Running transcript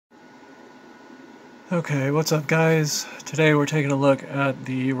Okay, what's up guys? Today we're taking a look at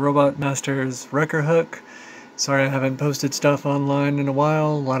the Robot Masters Wrecker Hook. Sorry I haven't posted stuff online in a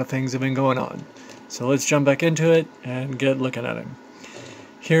while, a lot of things have been going on. So let's jump back into it and get looking at him.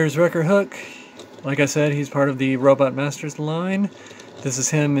 Here's Wrecker Hook. Like I said, he's part of the Robot Masters line. This is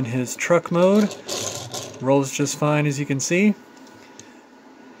him in his truck mode. Rolls just fine as you can see.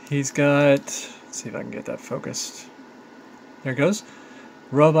 He's got, let's see if I can get that focused. There it goes.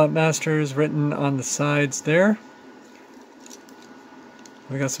 Robot Masters written on the sides there.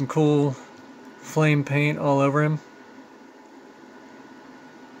 We got some cool flame paint all over him.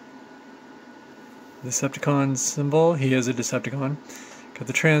 Decepticon symbol. He is a Decepticon. Got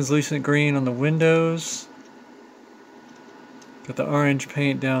the translucent green on the windows. Got the orange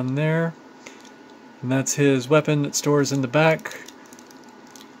paint down there. And that's his weapon that stores in the back.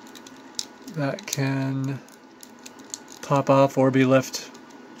 That can pop off or be left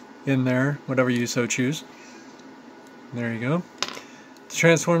in there, whatever you so choose. There you go. To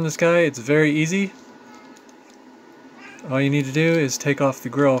transform this guy, it's very easy. All you need to do is take off the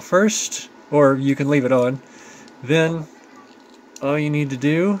grill first, or you can leave it on. Then all you need to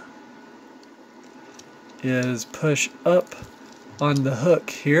do is push up on the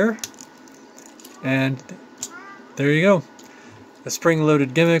hook here, and there you go. A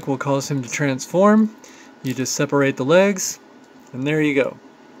spring-loaded gimmick will cause him to transform. You just separate the legs, and there you go.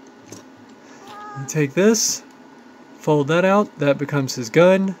 You take this, fold that out, that becomes his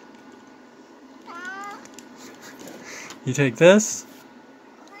gun. You take this,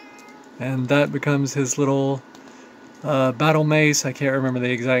 and that becomes his little battle mace. I can't remember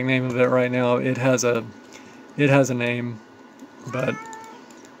the exact name of it right now. It has a name, but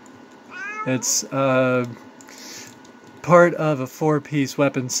it's part of a 4-piece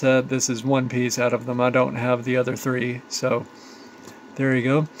weapon set. This is one piece out of them. I don't have the other 3, so there you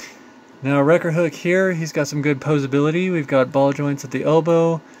go. Now Wrecker Hook here, he's got some good posability. We've got ball joints at the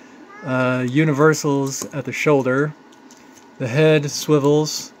elbow, universals at the shoulder. The head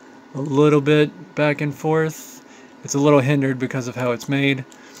swivels a little bit back and forth. It's a little hindered because of how it's made.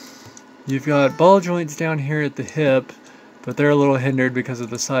 You've got ball joints down here at the hip, but they're a little hindered because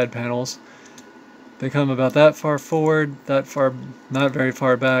of the side panels. They come about that far forward, that far, not very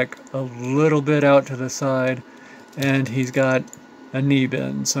far back, a little bit out to the side, and he's got a knee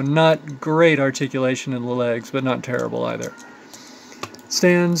bend. So not great articulation in the legs, but not terrible either.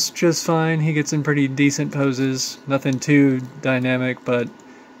 Stands just fine. He gets in pretty decent poses. Nothing too dynamic, but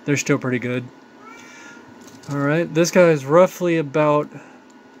they're still pretty good. Alright, this guy is roughly about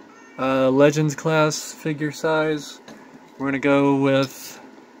Legends class figure size. We're gonna go with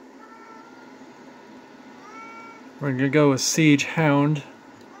Siege Hound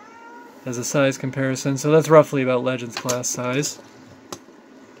as a size comparison. So that's roughly about Legends class size.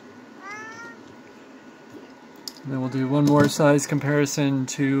 And then we'll do one more size comparison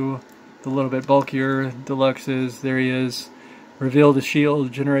to the little bit bulkier deluxes. There he is. Reveal the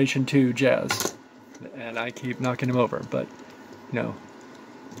Shield Generation 2 Jazz. And I keep knocking him over, but no.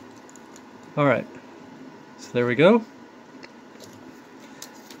 Alright. So there we go.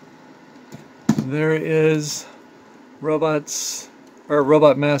 There is Robot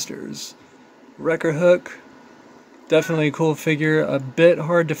Masters. Wrecker Hook. Definitely a cool figure, a bit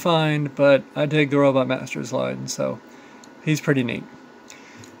hard to find, but I dig the Robot Masters line, so he's pretty neat.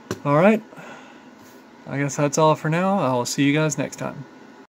 Alright, I guess that's all for now. I'll see you guys next time.